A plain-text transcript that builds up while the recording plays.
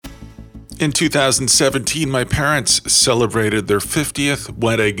In 2017, my parents celebrated their 50th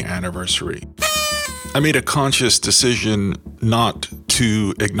wedding anniversary. I made a conscious decision not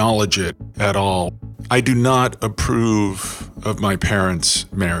to acknowledge it at all. I do not approve of my parents'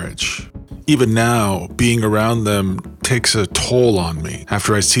 marriage. Even now, being around them takes a toll on me.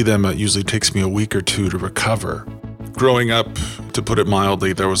 After I see them, it usually takes me a week or two to recover. Growing up, to put it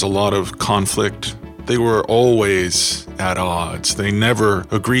mildly, there was a lot of conflict. They were always at odds. They never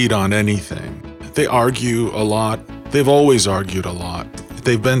agreed on anything. They argue a lot. They've always argued a lot.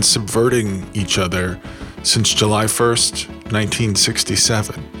 They've been subverting each other since July 1st,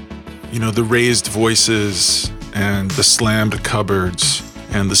 1967. You know, the raised voices and the slammed cupboards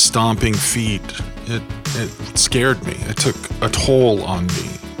and the stomping feet, it scared me. It took a toll on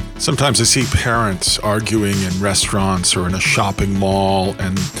me. Sometimes I see parents arguing in restaurants or in a shopping mall,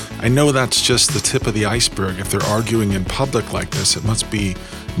 and I know that's just the tip of the iceberg. If they're arguing in public like this, it must be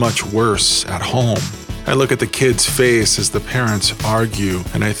much worse at home. I look at the kid's face as the parents argue,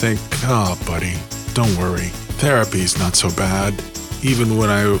 and I think, oh, buddy, don't worry. Therapy's not so bad. Even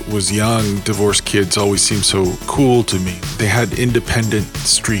when I was young, divorced kids always seemed so cool to me. They had independent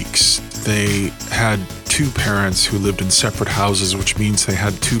streaks. They had two parents who lived in separate houses, which means they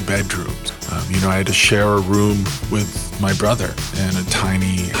had two bedrooms. I had to share a room with my brother in a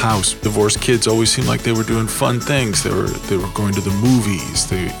tiny house. Divorced kids always seemed like they were doing fun things. They were going to the movies.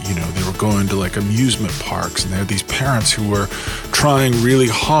 They were going to like amusement parks, and they had these parents who were trying really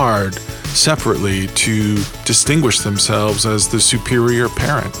hard separately to distinguish themselves as the superior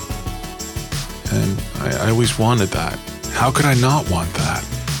parent. And I always wanted that. How could I not want that?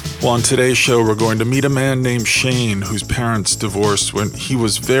 Well, on today's show, we're going to meet a man named Shane, whose parents divorced when he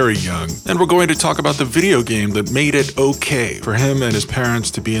was very young. And we're going to talk about the video game that made it okay for him and his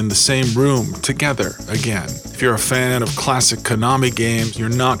parents to be in the same room together again. If you're a fan of classic Konami games, you're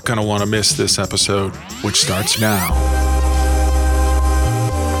not going to want to miss this episode, which starts now.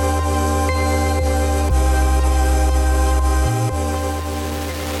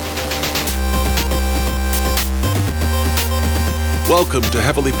 Welcome to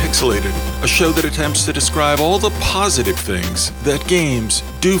Heavily Pixelated, a show that attempts to describe all the positive things that games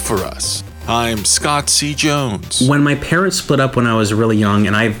do for us. I'm Scott C. Jones. When my parents split up when I was really young,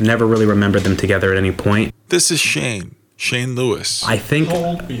 and I've never really remembered them together at any point. This is Shane Lewis. I think... How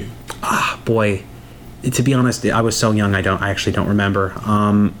old were you? Boy. To be honest, I was so young, I actually don't remember.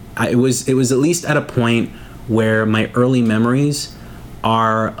 It was at least at a point where my early memories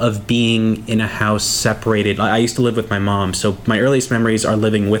are of being in a house separated. I used to live with my mom, so my earliest memories are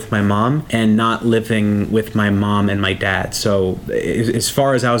living with my mom and not living with my mom and my dad. So as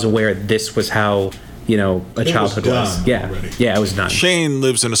far as I was aware, this was how, a childhood was. Yeah, it was done. Shane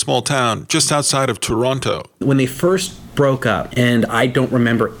lives in a small town just outside of Toronto. When they first broke up, and I don't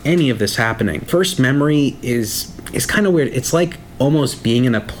remember any of this happening, first memory is kind of weird. It's like almost being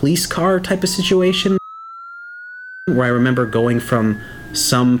in a police car type of situation, where I remember going from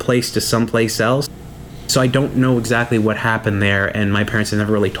some place to someplace else. So I don't know exactly what happened there, and my parents have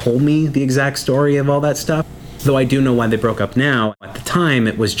never really told me the exact story of all that stuff, though I do know why they broke up now. At the time,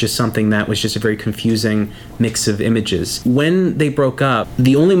 it was just something that was just a very confusing mix of images. When they broke up,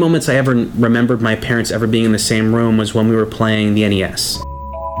 the only moments I ever remembered my parents ever being in the same room was when we were playing the NES.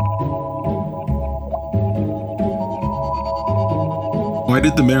 Why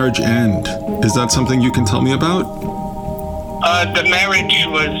did the marriage end? Is that something you can tell me about? The marriage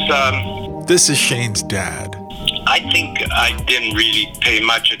was... This is Shane's dad. I think I didn't really pay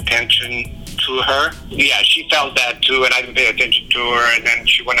much attention to her. Yeah, she felt that too, and I didn't pay attention to her. And then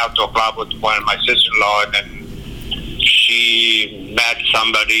she went out to a club with one of my sister-in-law, and then she met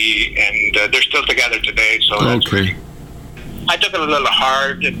somebody, and they're still together today. So okay. I took it a little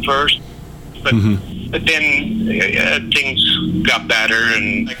hard at first, but... But then things got better,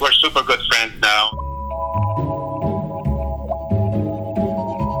 and we're super good friends now.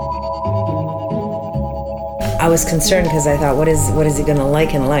 I was concerned because I thought, what is he going to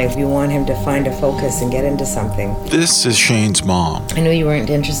like in life? You want him to find a focus and get into something. This is Shane's mom. I knew you weren't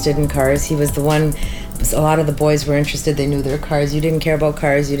interested in cars. He was the one. A lot of the boys were interested. They knew their cars. You didn't care about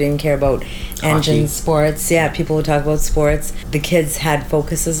cars. You didn't care about engines, sports. Yeah, people would talk about sports. The kids had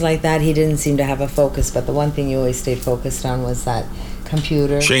focuses like that. He didn't seem to have a focus, but the one thing you always stayed focused on was that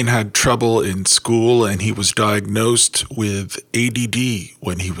computer. Shane had trouble in school, and he was diagnosed with ADD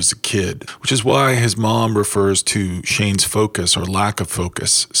when he was a kid, which is why his mom refers to Shane's focus or lack of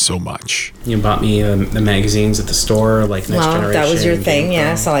focus so much. You bought me the magazines at the store, like Next Generation. That was your thing,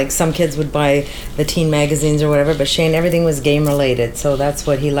 yeah. So like some kids would buy the teen magazines or whatever, but Shane, everything was game related, so that's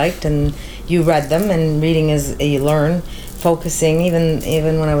what he liked, and you read them, and reading is you learn focusing.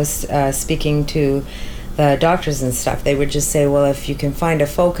 Even when I was speaking to the doctors and stuff, they would just say, well, if you can find a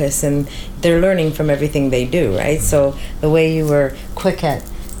focus, and they're learning from everything they do, right? So the way you were quick at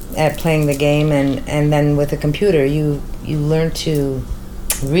playing the game, and then with the computer, you learn to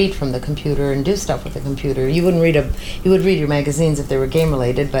read from the computer and do stuff with the computer. You would read your magazines if they were game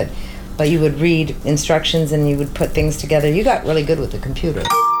related, but you would read instructions and you would put things together. You got really good with the computer.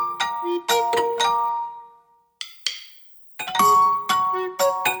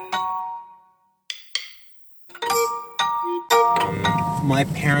 My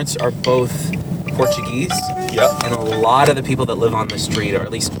parents are both Portuguese. Yep. And a lot of the people that live on the street, or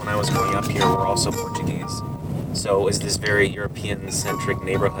at least when I was growing up here, were also Portuguese. So it's this very European-centric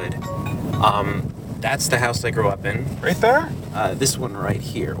neighborhood. That's the house I grew up in. Right there? This one right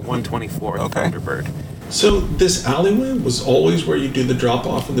here, 124 Thunderbird. So this alleyway was always where you do the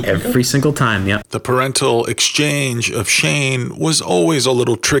drop-off and the pickup? Every single time, yeah. The parental exchange of Shane was always a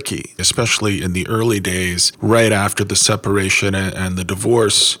little tricky, especially in the early days, right after the separation and the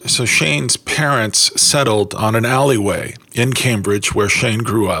divorce. So Shane's parents settled on an alleyway in Cambridge where Shane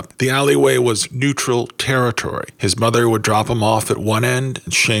grew up. The alleyway was neutral territory. His mother would drop him off at one end,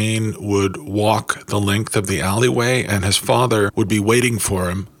 and Shane would walk the length of the alleyway, and his father would be waiting for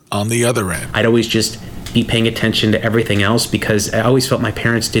him on the other end. I'd always just be paying attention to everything else because I always felt my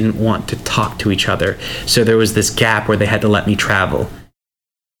parents didn't want to talk to each other. So there was this gap where they had to let me travel.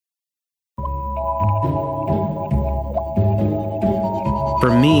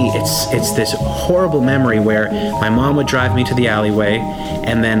 For me, it's this horrible memory where my mom would drive me to the alleyway,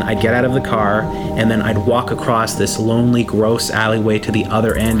 and then I'd get out of the car, and then I'd walk across this lonely, gross alleyway to the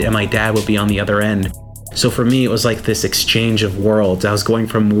other end, and my dad would be on the other end. So for me, it was like this exchange of worlds. I was going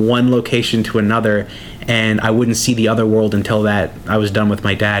from one location to another, and I wouldn't see the other world until that I was done with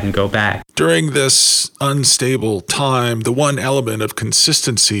my dad and go back. During this unstable time, the one element of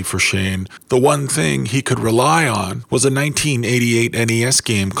consistency for Shane, the one thing he could rely on, was a 1988 NES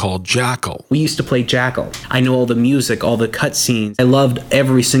game called Jackal. We used to play Jackal. I know all the music, all the cutscenes. I loved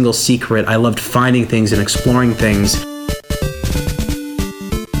every single secret. I loved finding things and exploring things.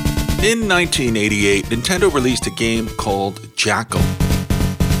 In 1988, Nintendo released a game called Jackal.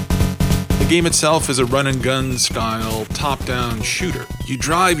 The game itself is a run-and-gun style top-down shooter. You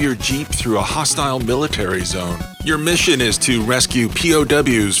drive your Jeep through a hostile military zone. Your mission is to rescue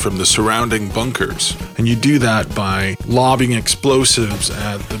POWs from the surrounding bunkers. And you do that by lobbing explosives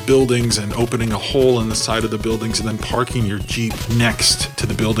at the buildings and opening a hole in the side of the buildings and then parking your Jeep next to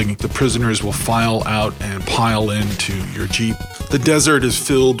the building. The prisoners will file out and pile into your Jeep. The desert is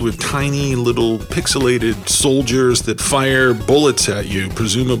filled with tiny little pixelated soldiers that fire bullets at you,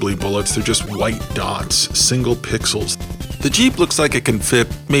 presumably bullets. They're just white dots, single pixels. The Jeep looks like it can fit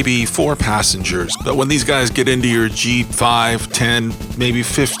maybe 4 passengers, but when these guys get into your Jeep, 5, 10, maybe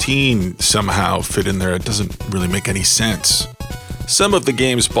 15 somehow fit in there. It doesn't really make any sense. Some of the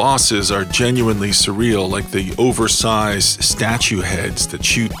game's bosses are genuinely surreal, like the oversized statue heads that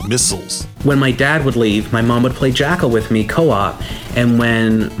shoot missiles. When my dad would leave, my mom would play Jackal with me co-op, and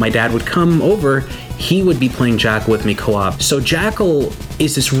when my dad would come over, he would be playing Jackal with me co-op. So Jackal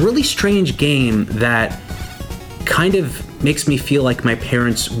is this really strange game that kind of makes me feel like my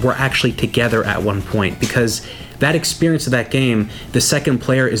parents were actually together at one point, because that experience of that game, the second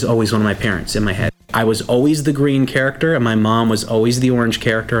player is always one of my parents in my head. I was always the green character, and my mom was always the orange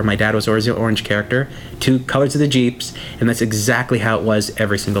character, and my dad was always the orange character. 2 colors of the Jeeps, and that's exactly how it was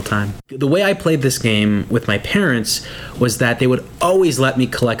every single time. The way I played this game with my parents was that they would always let me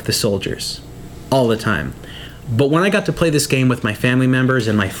collect the soldiers, all the time. But when I got to play this game with my family members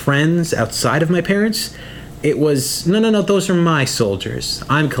and my friends outside of my parents, it was, no, those are my soldiers.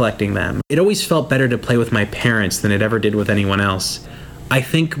 I'm collecting them. It always felt better to play with my parents than it ever did with anyone else. I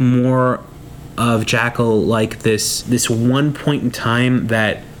think more of Jackal like this one point in time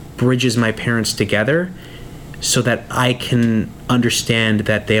that bridges my parents together so that I can understand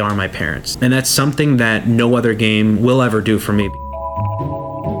that they are my parents. And that's something that no other game will ever do for me.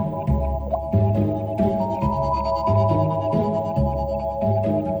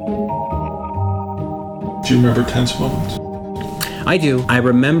 Do you remember tense moments? I do. I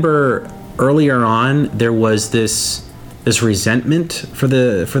remember earlier on there was this resentment for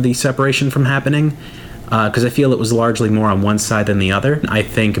the separation from happening, because I feel it was largely more on one side than the other. I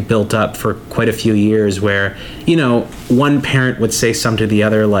think built up for quite a few years where, one parent would say something to the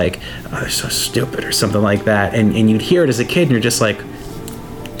other like, "Oh, they're so stupid," or something like that, and you'd hear it as a kid and you're just like,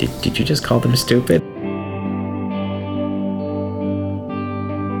 did you just call them stupid?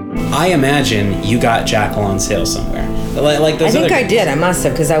 I imagine you got Jackal on sale somewhere. Like those I think I did. I must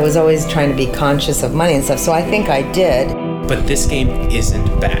have, because I was always trying to be conscious of money and stuff. So I think I did. but this game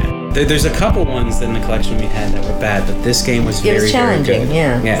isn't bad. There's a couple ones in the collection we had that were bad, but this game was very, it was challenging,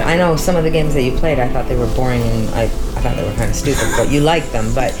 very good. Yeah. I know some of the games that you played, I thought they were boring, and I thought they were kind of stupid, but you liked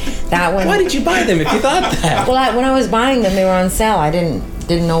them. But that one... Why did you buy them if you thought that? Well, when I was buying them, they were on sale. I didn't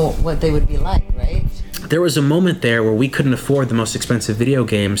know what they would be like, right? There was a moment there where we couldn't afford the most expensive video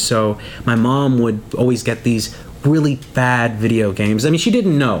games, so my mom would always get these really bad video games. I mean, she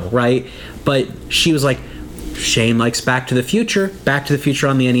didn't know, right? But she was like, Shane likes Back to the Future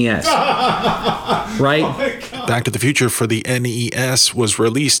on the NES. Right? Oh, Back to the Future for the NES was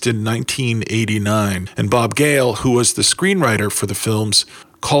released in 1989, and Bob Gale, who was the screenwriter for the films,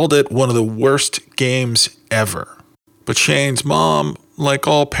 called it one of the worst games ever. But Shane's mom, like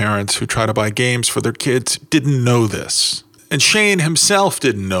all parents who try to buy games for their kids, didn't know this. And Shane himself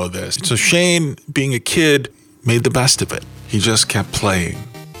didn't know this. So Shane, being a kid, made the best of it. He just kept playing.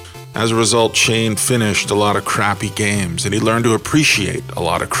 As a result, Shane finished a lot of crappy games, and he learned to appreciate a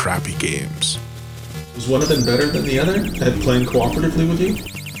lot of crappy games. Was one of them better than the other at playing cooperatively with you?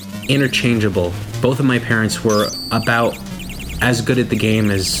 Interchangeable. Both of my parents were about as good at the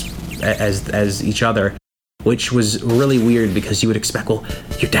game as each other, which was really weird because you would expect, well,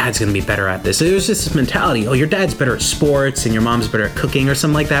 your dad's going to be better at this. So there was just this mentality, oh, your dad's better at sports and your mom's better at cooking or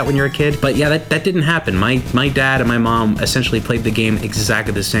something like that when you're a kid. But yeah, that didn't happen. My dad and my mom essentially played the game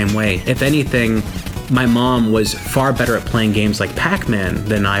exactly the same way. If anything, my mom was far better at playing games like Pac-Man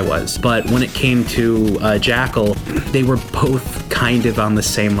than I was. But when it came to Jackal, they were both kind of on the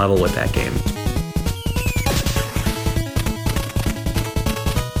same level with that game.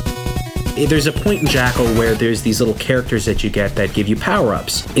 There's a point in Jackal where there's these little characters that you get that give you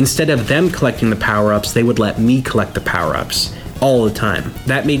power-ups. Instead of them collecting the power-ups, they would let me collect the power-ups all the time.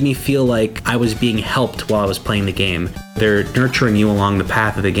 That made me feel like I was being helped while I was playing the game. They're nurturing you along the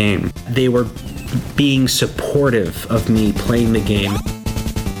path of the game. They were being supportive of me playing the game.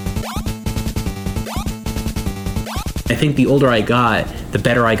 I think the older I got, the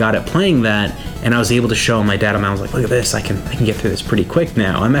better I got at playing that, and I was able to show my dad and mom, I was like, look at this, I can get through this pretty quick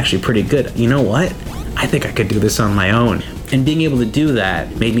now. I'm actually pretty good. You know what? I think I could do this on my own. And being able to do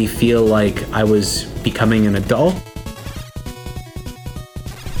that made me feel like I was becoming an adult.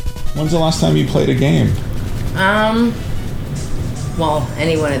 When's the last time you played a game? Well,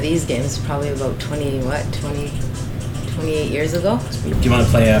 any one of these games, probably about 28 years ago. Do you want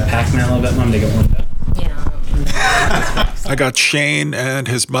to play Pac-Man a little bit, Mom, to get warmed up? I got Shane and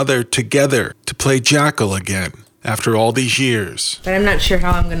his mother together to play Jackal again after all these years. But I'm not sure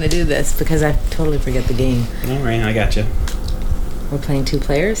how I'm going to do this because I totally forget the game. All right, I got you. We're playing 2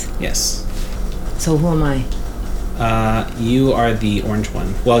 players? Yes. So who am I? You are the orange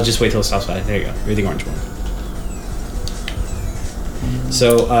one. Well, just wait till it's outside. There you go. You're the orange one.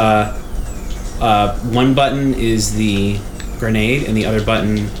 So, one button is the grenade, and the other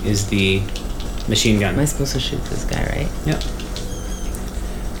button is the machine gun. Am I supposed to shoot this guy, right? Yep.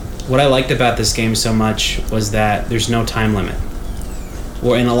 What I liked about this game so much was that there's no time limit.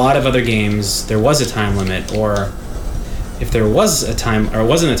 Or in a lot of other games, there was a time limit, or if there was a time, or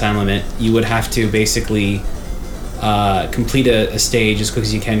wasn't a time limit, you would have to basically complete a stage as quick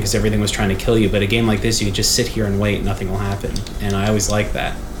as you can because everything was trying to kill you. But a game like this, you could just sit here and wait, nothing will happen. And I always liked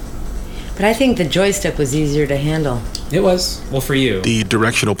that. But I think the joystick was easier to handle. It was. Well, for you. The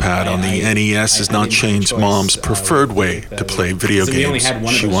directional pad on the NES is not Shane's mom's preferred way to play video games.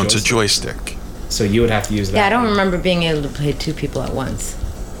 She wants a joystick. So you would have to use that. Yeah, I don't remember being able to play 2 people at once.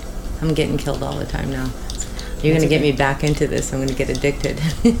 I'm getting killed all the time now. You're going to get me back into this. I'm going to get addicted.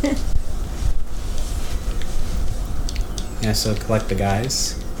 Yeah, so collect the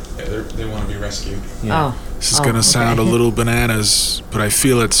guys. Yeah, they want to be rescued. Yeah. Oh. This is going to sound a little bananas, but I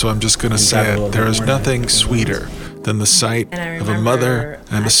feel it, so I'm just going to say it. There is nothing sweeter than the sight of a mother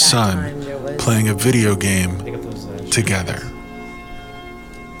and a son playing a video game together.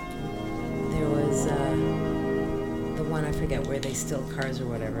 There was the one, I forget where they steal cars or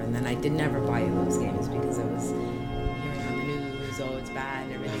whatever, and then I did never buy those games because it was hearing on the news, oh, it's bad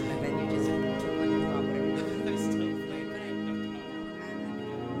and everything, but then you just took one and bought whatever you wanted to still play.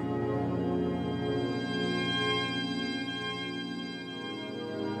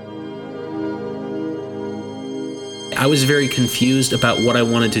 I was very confused about what I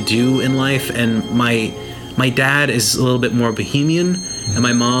wanted to do in life, and my dad is a little bit more bohemian, and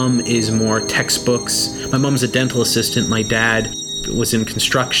my mom is more textbooks. My mom's a dental assistant. My dad was in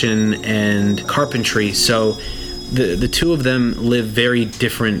construction and carpentry, so the two of them live very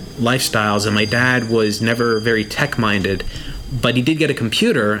different lifestyles, and my dad was never very tech-minded, but he did get a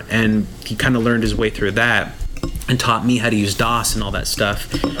computer, and he kind of learned his way through that. and taught me how to use DOS and all that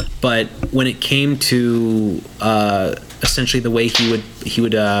stuff. But when it came to essentially the way he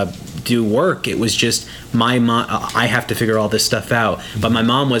would do work, it was just my mom. I have to figure all this stuff out. But my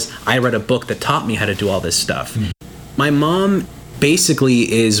mom was, I read a book that taught me how to do all this stuff. My mom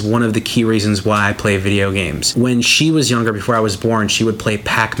basically is one of the key reasons why I play video games. When she was younger, before I was born, she would play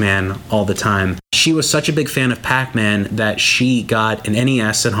Pac-Man all the time. She was such a big fan of Pac-Man that she got an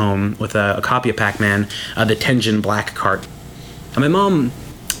NES at home with a copy of Pac-Man, the Tengen Black cart. And my mom,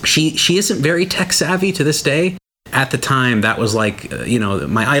 she isn't very tech savvy to this day. At the time, that was like,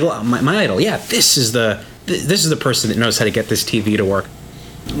 my idol. My idol. Yeah, this is the person that knows how to get this TV to work.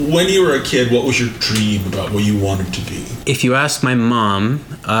 When you were a kid, what was your dream about what you wanted to be? If you ask my mom,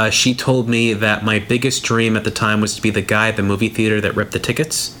 she told me that my biggest dream at the time was to be the guy at the movie theater that ripped the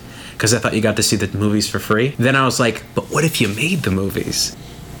tickets, because I thought you got to see the movies for free. Then I was like, but what if you made the movies?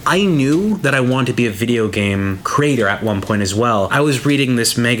 I knew that I wanted to be a video game creator at one point as well. I was reading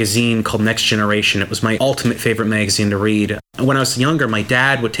this magazine called Next Generation. It was my ultimate favorite magazine to read. When I was younger, my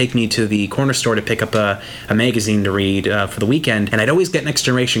dad would take me to the corner store to pick up a magazine to read for the weekend, and I'd always get Next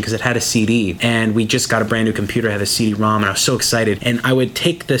Generation because it had a CD, and we just got a brand new computer, it had a CD-ROM, and I was so excited. And I would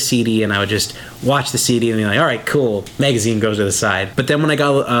take the CD and I would just watch the CD and be like, all right, cool, magazine goes to the side. But then when I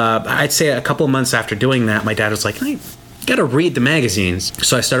got, I'd say a couple of months after doing that, my dad was like, hey, you gotta read the magazines.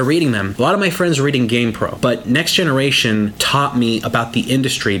 So I started reading them. A lot of my friends were reading GamePro, but Next Generation taught me about the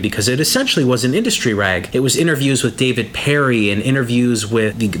industry because it essentially was an industry rag. It was interviews with David Perry and interviews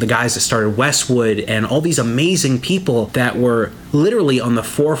with the guys that started Westwood and all these amazing people that were literally on the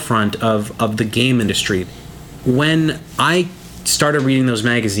forefront of the game industry. When I started reading those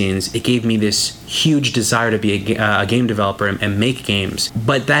magazines, it gave me this huge desire to be a game developer and make games.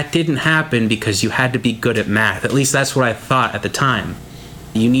 But that didn't happen because you had to be good at math. At least that's what I thought at the time.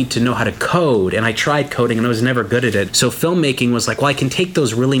 You need to know how to code, and I tried coding and I was never good at it. So filmmaking was like, well, I can take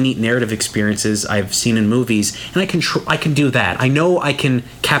those really neat narrative experiences I've seen in movies, and I can do that. I know I can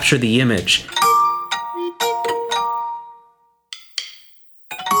capture the image.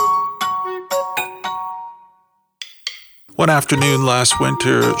 One afternoon last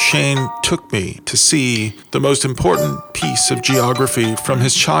winter, Shane took me to see the most important piece of geography from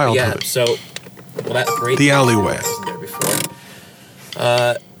his childhood. Yeah, so, well, that's great. The alleyway. I wasn't there before.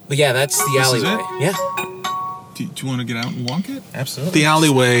 But yeah, that's the alleyway. Is it? Yeah. Do you want to get out and walk it? Absolutely. The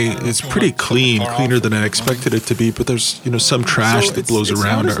alleyway is pretty clean, cleaner than I expected it to be, but there's, some trash that blows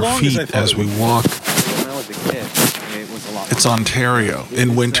around our feet as we walk. When I was a kid, it was a lot. It's Ontario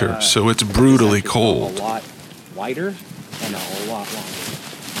in winter, so it's brutally cold. A lot wider and a whole lot longer.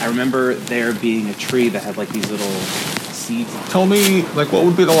 I remember there being a tree that had like these little seeds. Tell me, what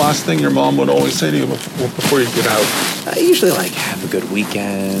would be the last thing your mom would always say to you before you get out? I usually have a good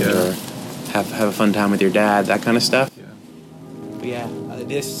weekend or have a fun time with your dad, that kind of stuff. Yeah. But yeah,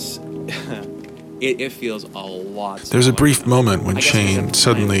 this it feels a lot. There's a brief moment when Shane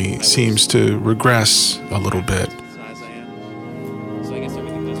suddenly seems to regress a little bit.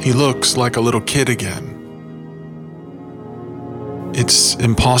 He looks like a little kid again. It's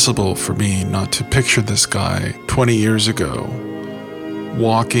impossible for me not to picture this guy 20 years ago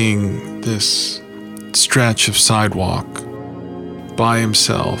walking this stretch of sidewalk by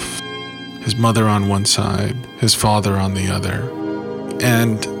himself, his mother on one side, his father on the other.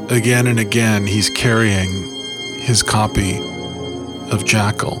 And again, he's carrying his copy of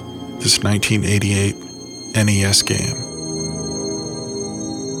Jackal, this 1988 NES game.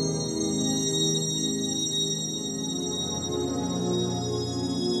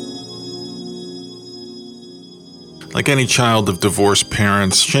 Like any child of divorced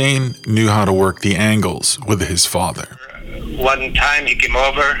parents, Shane knew how to work the angles with his father. One time he came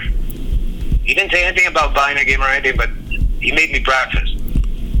over. He didn't say anything about buying a game or anything, but he made me breakfast.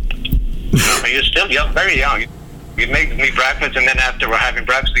 He was still young, very young. He made me breakfast, and then after we're having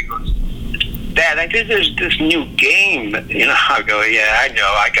breakfast, he goes, "Dad, I think there's this new game." I go, "Yeah, I know.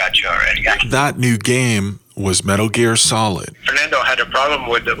 I got you already." That new game was Metal Gear Solid. Fernando had a problem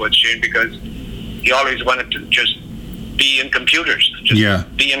with Shane because he always wanted to just be in computers.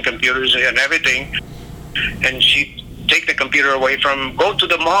 Be in computers and everything. And she'd take the computer away from him, go to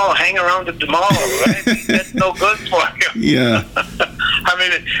the mall, hang around at the mall, right? That's no good for him. Yeah.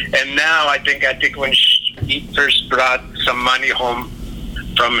 And now I think when he first brought some money home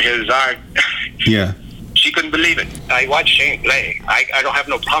from his art, Yeah. she couldn't believe it. I watched Shane play. I don't have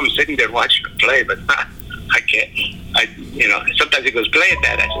no problem sitting there watching him play, but I can't. Sometimes he goes, "Play it,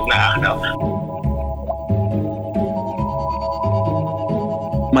 Dad." I said, "No."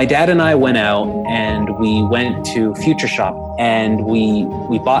 My dad and I went out and we went to Future Shop and we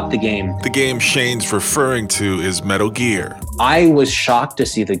bought the game. The game Shane's referring to is Metal Gear. I was shocked to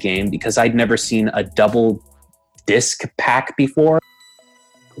see the game because I'd never seen a double disc pack before.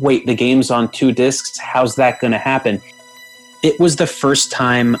 Wait, the game's on 2 discs? How's that going to happen? It was the first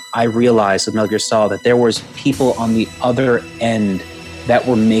time I realized with Metal Gear Solid that there was people on the other end that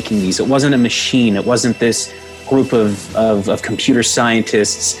were making these. It wasn't a machine. It wasn't this group of computer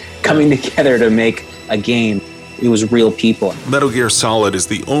scientists coming together to make a game. It was real people. Metal Gear Solid is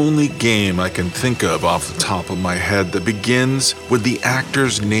the only game I can think of off the top of my head that begins with the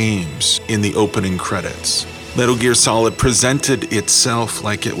actors' names in the opening credits. Metal Gear Solid presented itself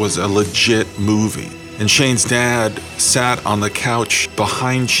like it was a legit movie. And Shane's dad sat on the couch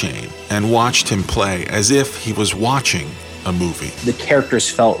behind Shane and watched him play as if he was watching a movie. The characters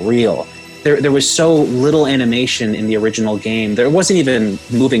felt real. There was so little animation in the original game. There wasn't even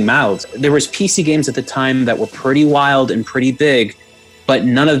moving mouths. There was PC games at the time that were pretty wild and pretty big, but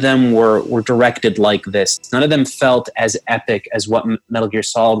none of them were directed like this. None of them felt as epic as what Metal Gear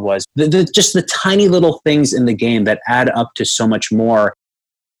Solid was. Just the tiny little things in the game that add up to so much more.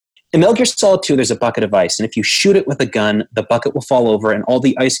 In Metal Gear Solid 2, there's a bucket of ice, and if you shoot it with a gun, the bucket will fall over and all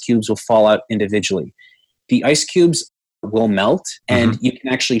the ice cubes will fall out individually. The ice cubes will melt, and you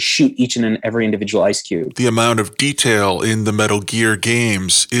can actually shoot each and every individual ice cube. The amount of detail in the Metal Gear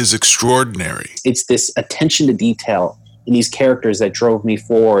games is extraordinary. It's this attention to detail in these characters that drove me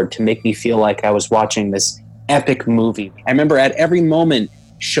forward to make me feel like I was watching this epic movie. I remember at every moment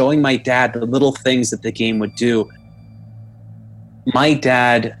showing my dad the little things that the game would do. My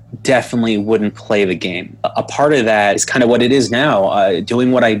dad definitely wouldn't play the game. A part of that is kind of what it is now.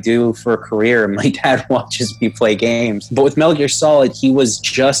 Doing what I do for a career, my dad watches me play games. But with Metal Gear Solid, he was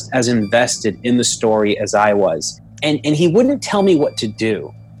just as invested in the story as I was. And he wouldn't tell me what to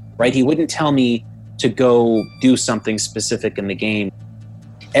do, right? He wouldn't tell me to go do something specific in the game.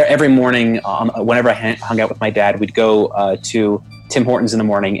 Every morning, whenever I hung out with my dad, we'd go to Tim Hortons in the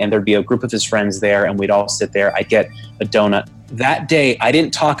morning, and there'd be a group of his friends there, and we'd all sit there. I'd get a donut. That day, I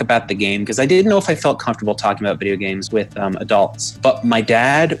didn't talk about the game because I didn't know if I felt comfortable talking about video games with adults. But my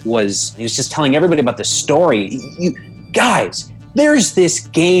dad he was just telling everybody about the story. You guys, there's this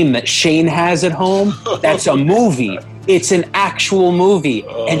game that Shane has at home that's a movie. It's an actual movie,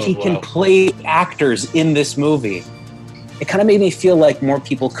 and he can play actors in this movie. It kind of made me feel like more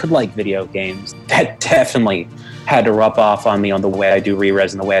people could like video games. That definitely had to rub off on me on the way I do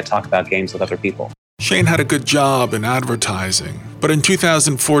re-res and the way I talk about games with other people. Shane had a good job in advertising, but in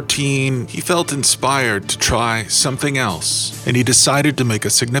 2014, he felt inspired to try something else, and he decided to make a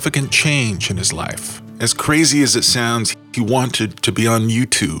significant change in his life. As crazy as it sounds, he wanted to be on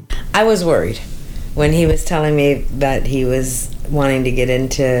YouTube. I was worried when he was telling me that he was wanting to get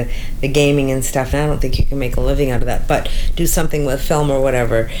into the gaming and stuff, and I don't think you can make a living out of that, but do something with film or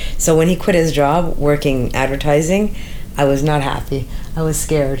whatever. So when he quit his job working advertising, I was not happy. I was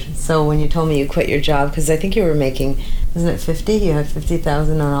scared. So when you told me you quit your job, because I think you were making, wasn't it 50? You had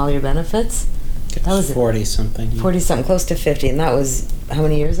 50,000 on all your benefits? That was 40 something. 40 something, close to 50, and that was how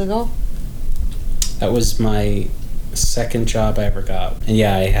many years ago? That was my second job I ever got. And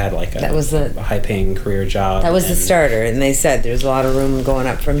yeah, I had like a high-paying career job. That was the starter, and they said there's a lot of room going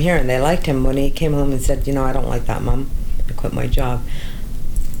up from here, and they liked him. When he came home and said, I don't like that, Mom. I quit my job.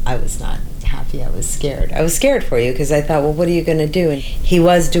 I was not happy. I was scared. I was scared for you because I thought, well, what are you going to do? And he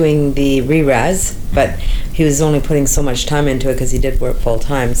was doing the re-res, but he was only putting so much time into it because he did work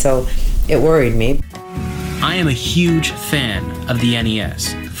full-time, so it worried me. I am a huge fan of the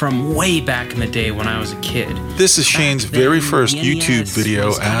NES from way back in the day when I was a kid. This is Shane's very first YouTube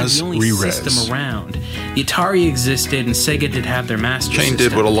video as re-res. System around. The Atari existed and Sega did have their master Shane system.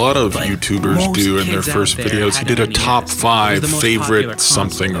 did what a lot of YouTubers do in their first videos. He did a top 5 favorite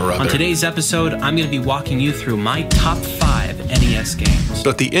something or other. On today's episode, I'm going to be walking you through my top 5 NES games.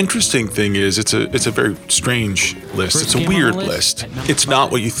 But the interesting thing is, it's a very strange list. It's a weird list. It's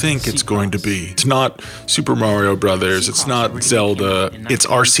not what you think it's going to be. It's not Super Mario Brothers. It's not Zelda. It's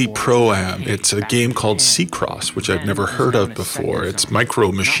RC Pro-Am. It's a game called Seacross, which I've never heard of before. It's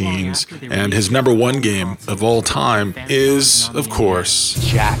Micro Machines. And his number 1 game of all time is, of course,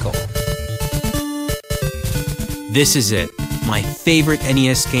 Jackal. This is it. My favorite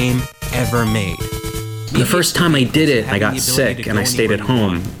NES game ever made. The first time I did it, I got sick and I stayed at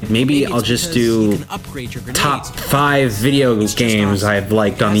home. maybe I'll just do top 5 video games I've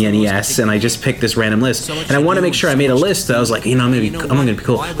liked on the NES, and I just picked this random list. And I want to make sure I made a list that I was like, I'm gonna be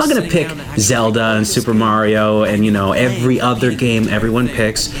cool. I'm not gonna pick Zelda and Super Mario and every other game everyone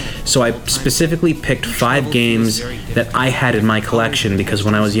picks. So I specifically picked 5 games that I had in my collection, because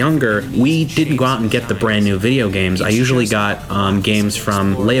when I was younger, we didn't go out and get the brand new video games. I usually got games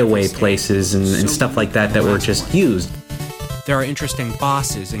from layaway places and stuff like that were just used. There are interesting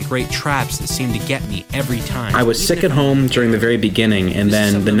bosses and great traps that seem to get me every time. I was sick at home during the very beginning, and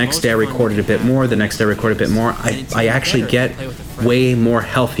then the next day I recorded a bit more, I actually get way more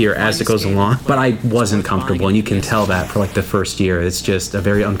healthier as it goes along, but I wasn't comfortable, and you can tell that for like the first year. It's just a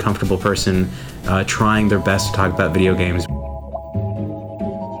very uncomfortable person trying their best to talk about video games.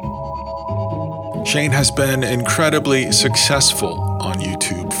 Shane has been incredibly successful on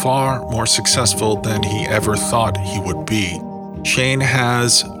YouTube, far more successful than he ever thought he would be. Shane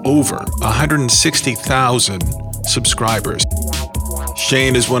has over 160,000 subscribers.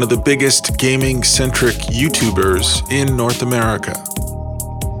 Shane is one of the biggest gaming-centric YouTubers in North America.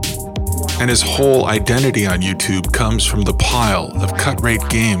 And his whole identity on YouTube comes from the pile of cut-rate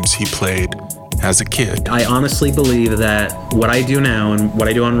games he played as a kid. I honestly believe that what I do now and what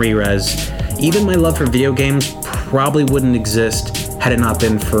I do on Re-Res, even my love for video games probably wouldn't exist had it not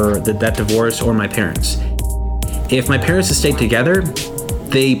been for that divorce or my parents. If my parents had stayed together,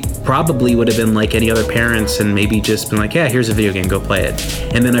 they probably would have been like any other parents and maybe just been like, yeah, here's a video game, go play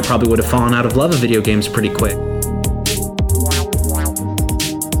it. And then I probably would have fallen out of love of video games pretty quick.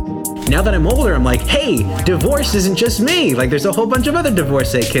 Now that I'm older, I'm like, hey, divorce isn't just me. Like, there's a whole bunch of other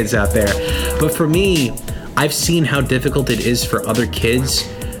divorcee kids out there. But for me, I've seen how difficult it is for other kids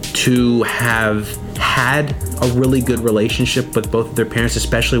to have had a really good relationship with both of their parents,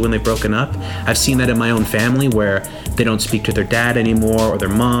 especially when they've broken up. I've seen that in my own family where they don't speak to their dad anymore or their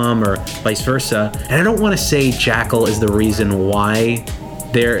mom or vice versa. And I don't want to say Jackal is the reason why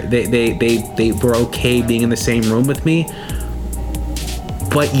they were okay being in the same room with me.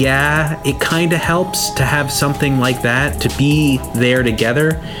 But yeah, it kind of helps to have something like that, to be there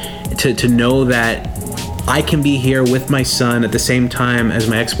together, to know that I can be here with my son at the same time as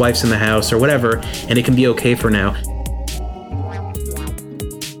my ex-wife's in the house or whatever, and it can be okay for now.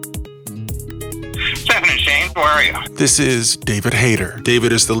 Stephen and Shane, where are you? This is David Hayter.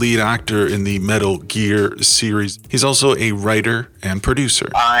 David is the lead actor in the Metal Gear series. He's also a writer and producer.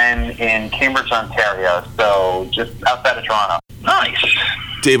 I'm in Cambridge, Ontario, so just outside of Toronto. Nice.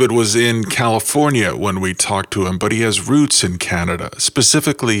 David was in California when we talked to him, but he has roots in Canada,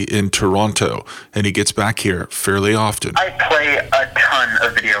 specifically in Toronto, and he gets back here fairly often. I play a ton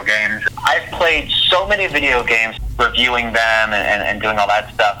of video games. I've played so many video games, reviewing them and doing all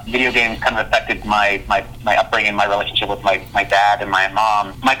that stuff. Video games kind of affected my upbringing, my relationship with my dad and my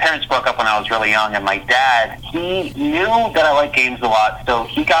mom. My parents broke up when I was really young, and my dad, he knew that I liked games a lot, so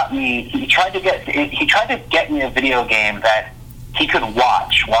he tried to get me a video game that he could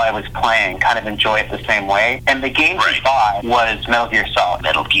watch while I was playing, kind of enjoy it the same way. And the game he bought was Metal Gear Solid.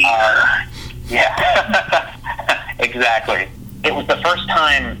 Metal Gear. Yeah, exactly. It was the first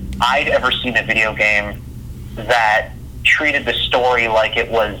time I'd ever seen a video game that treated the story like it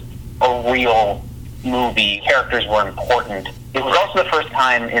was a real movie. Characters were important. It was also the first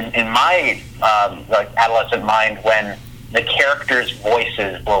time in my adolescent mind when the characters'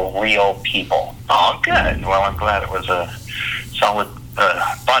 voices were real people. Oh, good. Well, I'm glad it was a solid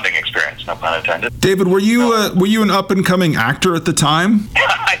bonding experience, no pun intended. David, were you an up-and-coming actor at the time?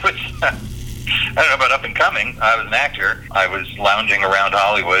 I don't know about up-and-coming. I was an actor. I was lounging around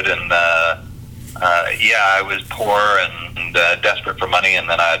Hollywood, and I was poor and desperate for money, and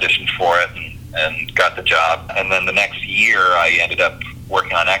then I auditioned for it and got the job. And then the next year, I ended up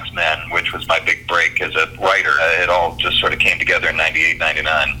working on X-Men, which was my big break as a writer. It all just sort of came together in 98,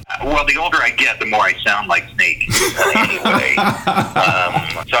 99. Well, the older I get, the more I sound like Snake. Anyway.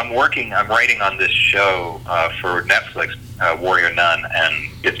 So I'm writing on this show for Netflix, Warrior Nun, and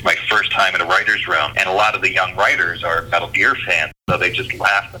it's my first time in a writer's room. And a lot of the young writers are Metal Gear fans, so they just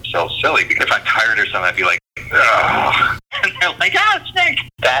laugh themselves silly. Because if I'm tired or something, I'd be like, ugh. And they're like, Snake.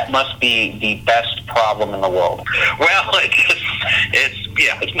 That must be the best problem in the world. Well,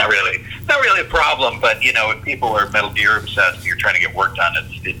 it's not really a problem, but if people are Metal Gear obsessed and you're trying to get work done,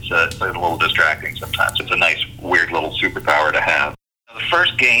 it's a little distracting sometimes. It's a nice, weird little superpower to have. The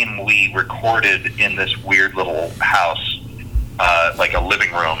first game we recorded in this weird little house, like a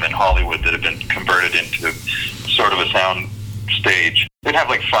living room in Hollywood that had been converted into sort of a sound stage. They'd have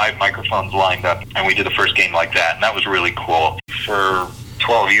like 5 microphones lined up, and we did the first game like that, and that was really cool. For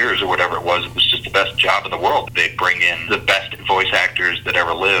 12 years or whatever it was just the best job in the world. They'd bring in the best voice actors that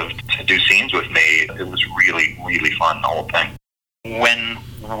ever lived to do scenes with me. It was really, really fun, the whole thing. When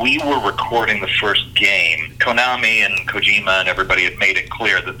we were recording the first game, Konami and Kojima and everybody had made it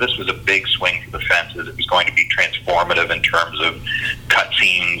clear that this was a big swing for the fences. It was going to be transformative in terms of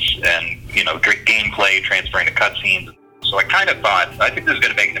cutscenes and, great gameplay transferring to cutscenes. So I kind of thought, I think this is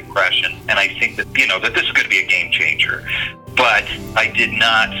going to make an impression, and I think that, that this is going to be a game changer. But I did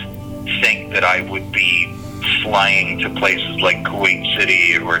not think that I would be flying to places like Kuwait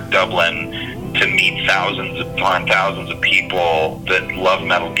City or Dublin to meet thousands upon thousands of people that love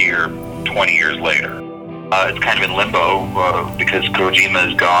Metal Gear 20 years later. It's kind of in limbo because Kojima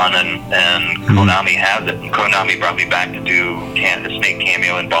is gone and Konami has it. And Konami brought me back to do the Snake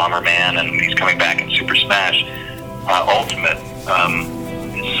cameo in Bomberman, and he's coming back in Super Smash Ultimate.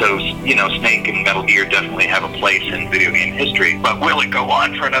 So, Snake and Metal Gear definitely have a place in video game history. But will it go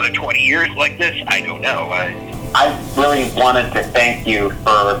on for another 20 years like this? I don't know. I really wanted to thank you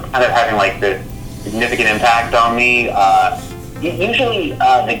for kind of having this significant impact on me. Usually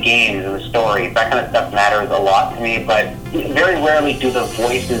the games and the stories, that kind of stuff matters a lot to me, but very rarely do the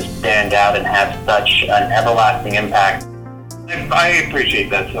voices stand out and have such an everlasting impact. I appreciate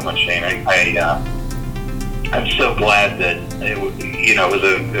that so much, Shane. I'm so glad that it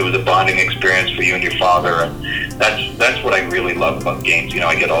was a bonding experience for you and your father, and that's what I really love about games.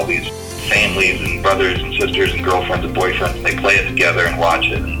 I get all these families and brothers and sisters and girlfriends and boyfriends, and they play it together and watch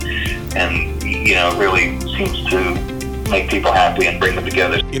it, and it really seems to make people happy and bring them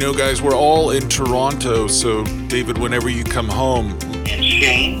together. Guys, we're all in Toronto, so David, whenever you come home. And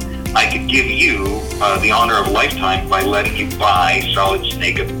Shane, I could give you the honor of a lifetime by letting you buy Solid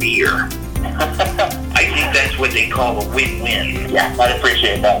Snake a beer. I think that's what they call a win-win. Yeah, I'd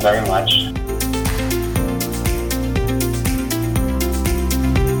appreciate that very much.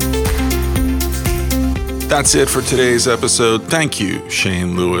 That's it for today's episode. Thank you,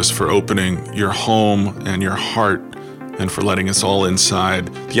 Shane Lewis, for opening your home and your heart and for letting us all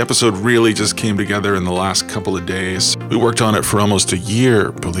inside. The episode really just came together in the last couple of days. We worked on it for almost a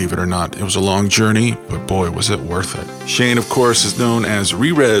year, believe it or not. It was a long journey, but boy, was it worth it. Shane, of course, is known as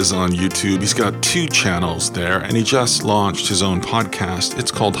Rerez on YouTube. He's got 2 channels there, and he just launched his own podcast.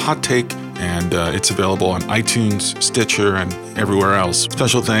 It's called Hot Take, and it's available on iTunes, Stitcher, and everywhere else.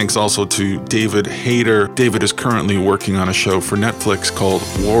 Special thanks also to David Hayter. David is currently working on a show for Netflix called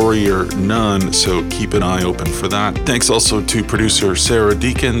Warrior Nun, so keep an eye open for that. Thanks also to producer Sarah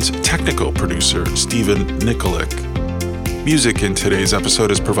Deakins, technical producer Stephen Nikolic. Music in today's episode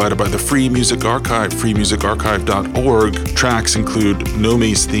is provided by the Free Music Archive, freemusicarchive.org. Tracks include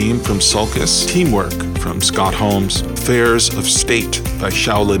Nomi's theme from Sulcus, Teamwork from Scott Holmes, Fairs of State by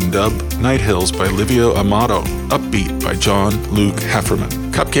Shaolin Dub, Night Hills by Livio Amato, Upbeat by John Luke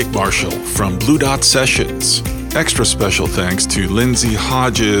Hefferman, Cupcake Marshall from Blue Dot Sessions. Extra special thanks to Lindsay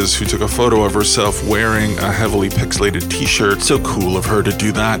Hodges, who took a photo of herself wearing a heavily pixelated t-shirt. So cool of her to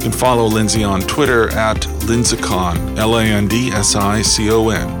do that. And follow Lindsay on Twitter at Lindsicon, LANDSICON.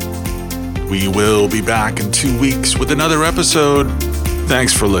 We will be back in 2 weeks with another episode.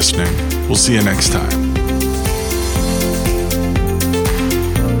 Thanks for listening. We'll see you next time.